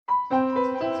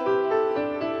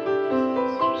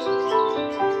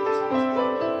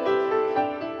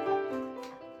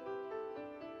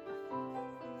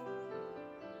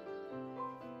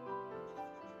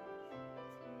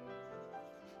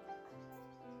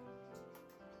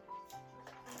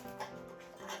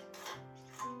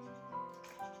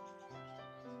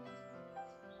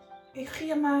Ych chi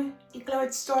yma i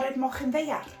glywed stori'r mochyn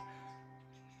ddaear?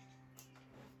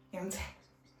 Iawn te.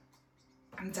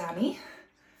 Amdani.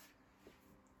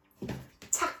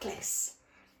 Taclus,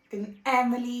 gan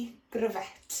Emily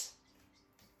Gryfet.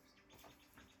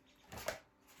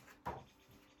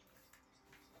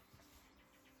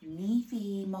 Ni fi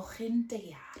mochyn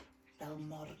ddaear fel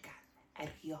Morgan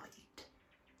erioed.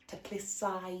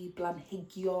 Taclusau,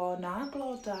 blanhigion a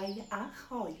blodau a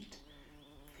choed.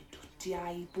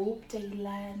 Fidwtiau bob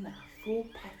deilen a phob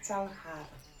petal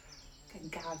hardd,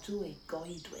 gan gadw ei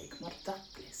goedwig mor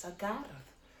daclus a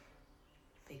gardd.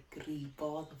 Fe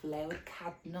gribodd flewr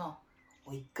cadno,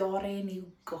 o'i goren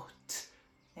i'w gwt,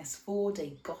 nes fod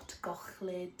ei got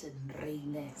gochlyd yn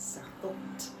reinus a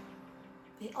thwt.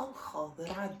 Fe olchodd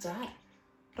yr adar,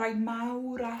 rhai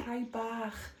mawr a rhai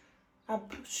bach, a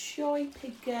brwsio'i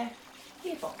pigau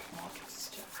efo cnod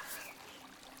strach.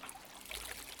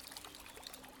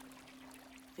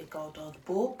 Fe gododd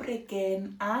bob brigyn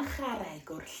a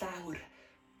charreg o'r llawr.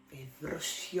 Fe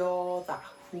ddrwsiodd a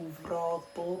hwfrodd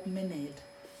bob munud,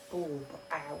 bob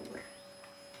awr.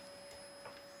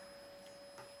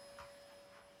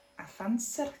 A phan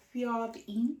syrthiodd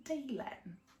un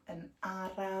deilen yn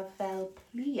araf fel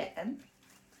plien,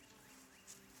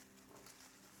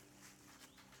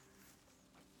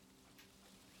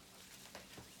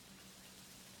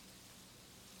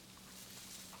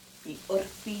 bu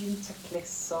wrthi'n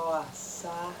tacluso a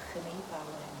sach yn ei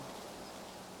balen.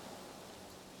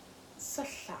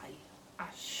 Syllai a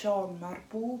Sion ar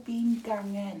bob un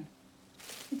gangen.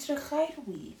 Edrychai'r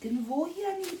wig yn fwy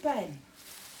aniben.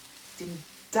 Dim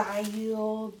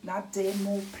dail na dim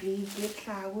o prig i'r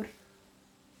llawr.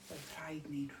 Roedd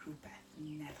rhaid wneud rhywbeth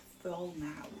nerthol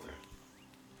nawr.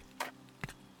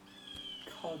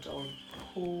 Cododd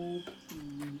pob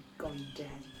un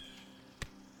goeden.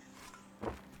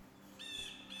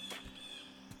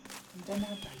 Ond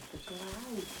dyna daeth y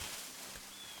glaw.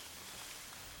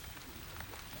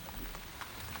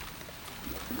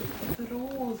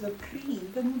 Roedd y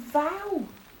pridd yn faw.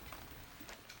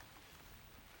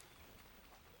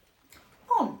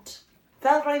 Ond,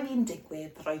 fel roedd hi'n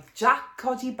digwydd, roedd Jack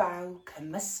codi baw,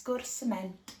 cymysgwr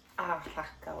sement a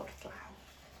rhaca o'r glaw.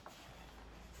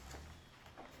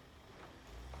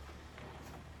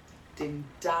 Dim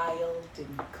dail,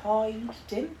 dim coed,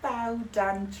 dim baw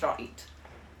dan troed.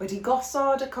 Wedi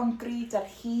gosod y concrit ar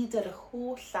hyd yr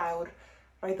holl llawr,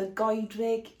 roedd y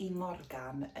goedwig i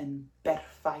Morgan yn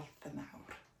berffaith y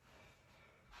nawr.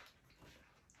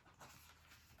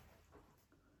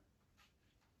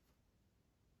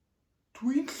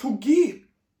 Dwi'n llwgu,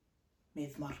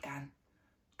 medd Morgan.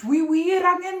 Dwi wir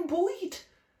angen bwyd.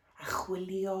 A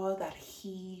chwiliodd ar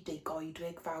hyd ei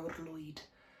goedwig fawr lwyd.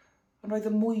 Ond roedd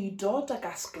y mwydod ag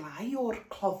asglau o'r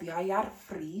cloddiau a'r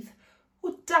ffridd o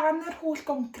dan yr holl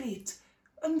concrit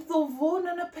yn ddwfwn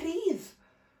yn y pridd.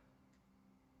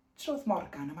 Trodd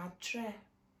Morgan am adre,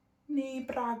 neb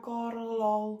ragor o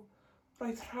lol,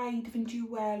 roedd rhaid fynd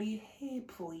i'w wely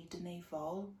heb fwyd yn ei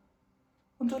fol.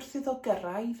 Ond wrth iddo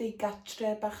gyrraedd ei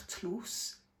gatre bach tlws,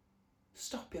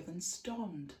 stopiodd yn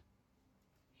stond.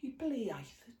 I ble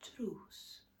aeth y drws?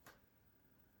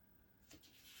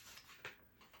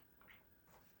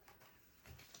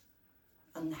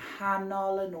 Yng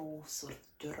nghanol y nos wrth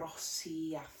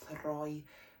drosi a throi,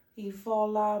 ei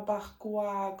fola bach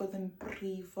gwag oedd yn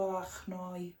brifo a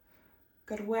chnoi.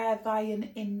 Gyrweddau yn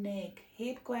unig,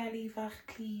 heb gwely fach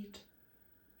clyd.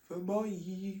 Fy mai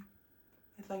hi,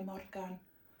 meddai Morgan,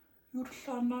 yw'r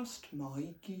llanast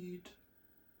mai gyd.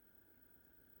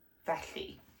 Felly,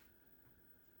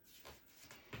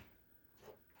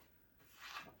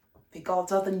 fe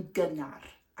gododd yn gynnar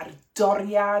ar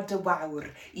doriad y wawr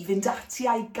i fynd ati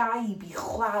a'i gaib i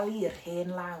chwalu'r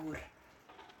hen lawr.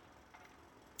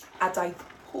 A daeth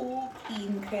pob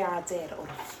un creadur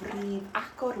o'r ffridd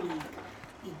ac o'r wig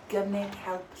i gynnig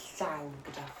help llaw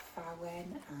gyda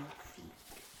phawen a ffug.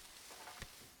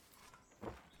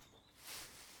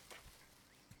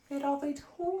 Fe roddwyd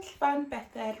holl fan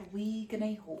bethau'r wig yn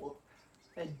ei hôl,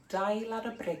 y dail ar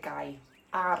y brigau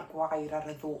a'r gwair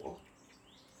ar y ddôl.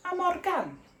 A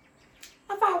Morgan,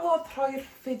 a fawodd rhoi'r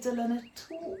ffidl yn y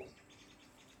tŵ.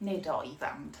 Nid oedd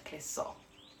am tacluso.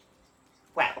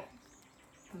 Wel,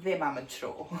 ddim am y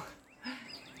tro.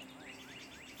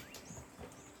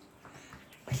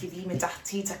 Felly fi mynd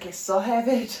ati tacluso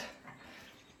hefyd.